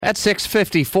At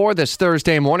 6:54 this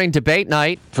Thursday morning, debate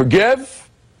night. Forgive,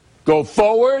 go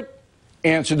forward,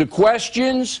 answer the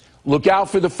questions, look out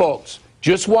for the folks.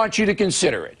 Just want you to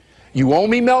consider it. You owe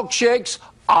me milkshakes.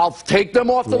 I'll take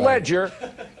them off the ledger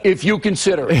if you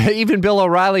consider it. Even Bill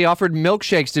O'Reilly offered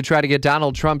milkshakes to try to get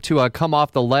Donald Trump to come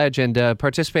off the ledge and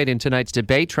participate in tonight's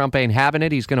debate. Trump ain't having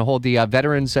it. He's going to hold the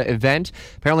veterans event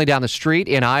apparently down the street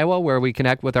in Iowa, where we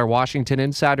connect with our Washington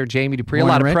insider, Jamie Dupree. A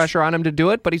lot of pressure on him to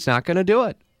do it, but he's not going to do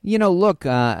it. You know, look,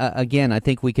 again, I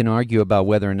think we can argue about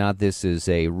whether or not this is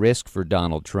a risk for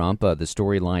Donald Trump. The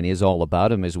storyline is all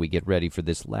about him as we get ready for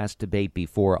this last debate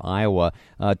before Iowa.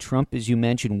 Trump, as you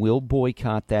mentioned, will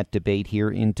boycott that debate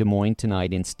here in Des Moines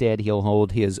tonight. Instead, he'll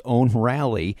hold his own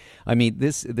rally. I mean,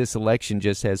 this election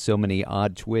just has so many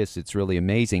odd twists. It's really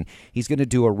amazing. He's going to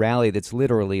do a rally that's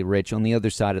literally, Rich, on the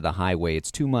other side of the highway. It's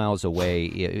 2 miles away,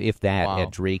 if that, at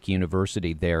Drake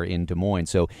University there in Des Moines.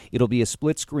 So it'll be a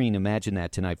split screen. Imagine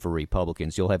that tonight for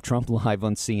Republicans. You'll have Trump live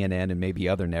on CNN and maybe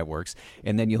other networks,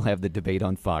 and then you'll have the debate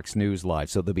on Fox News live.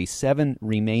 So there'll be 7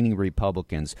 remaining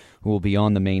Republicans who will be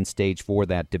on the main stage for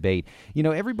that debate. You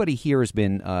know, everybody here has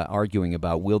been arguing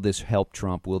about, will this help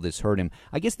Trump? Will this hurt him?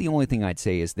 I guess the only thing I'd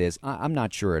say is this. I'm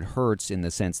not sure it hurts in the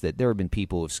sense that there have been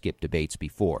people who have skipped debates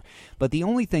before. But the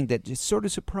only thing that just sort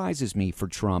of surprises me for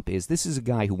Trump is this is a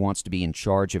guy who wants to be in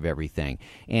charge of everything.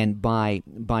 And by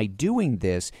doing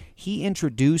this, he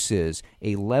introduces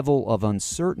a level of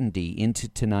uncertainty into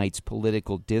tonight's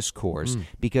political discourse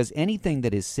because anything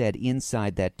that is said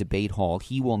inside that debate hall,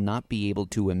 he will not be able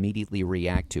to immediately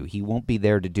react to. He won't be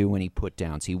there to do any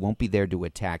put-downs. He won't be there to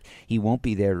attack. He won't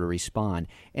be there to respond.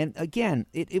 And again,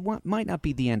 it might not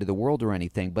be the end of the world or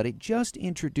anything, but it just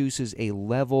introduces a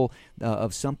level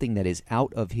of something that is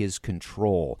out of his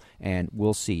control, and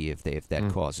we'll see if that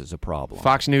causes a problem.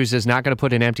 Fox News is not going to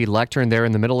put an empty lectern there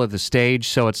in the middle of the stage,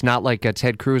 so it's not like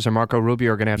Ted Cruz or Marco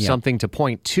Rubio are going to have something to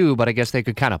point to, but I guess they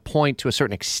could kind of point to a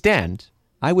certain extent.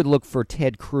 I would look for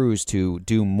Ted Cruz to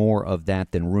do more of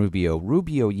that than Rubio.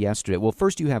 Rubio yesterday, well,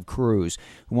 first you have Cruz,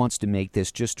 who wants to make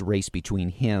this just a race between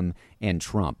him and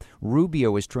Trump.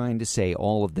 Rubio is trying to say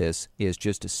all of this is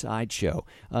just a sideshow.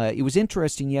 It was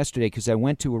interesting yesterday because I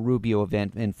went to a Rubio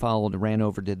event and ran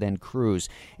over to then Cruz,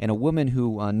 and a woman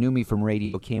who knew me from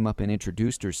radio came up and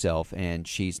introduced herself, and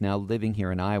she's now living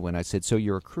here in Iowa, and I said, so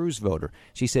you're a Cruz voter?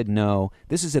 She said, no.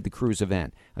 This is at the Cruz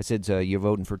event. I said, you're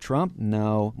voting for Trump?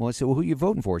 No. Well, I said, well, who are you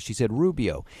voting for? She said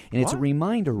Rubio. And it's a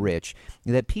reminder, Rich,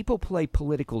 that people play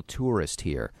political tourist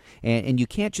here. And you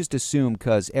can't just assume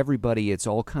because it's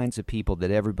all kinds of people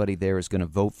that everybody there is going to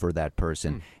vote for that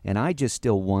person. And I just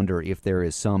still wonder if there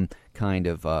is some kind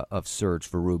of surge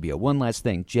for Rubio. One last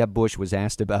thing. Jeb Bush was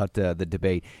asked about the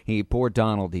debate. Poor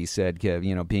Donald, he said,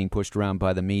 being pushed around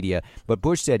by the media. But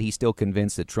Bush said he's still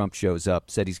convinced that Trump shows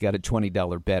up, said he's got a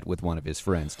 $20 bet with one of his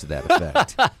friends to that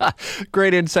effect.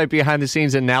 Great insight behind the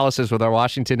scenes analysis with our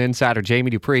Washington insider,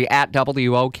 Jamie Dupree, at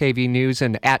WOKV News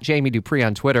and at Jamie Dupree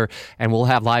on Twitter. And we'll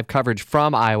have live coverage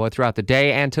from Iowa throughout the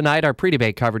day. And tonight, our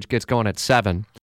pre-debate coverage gets going at 7.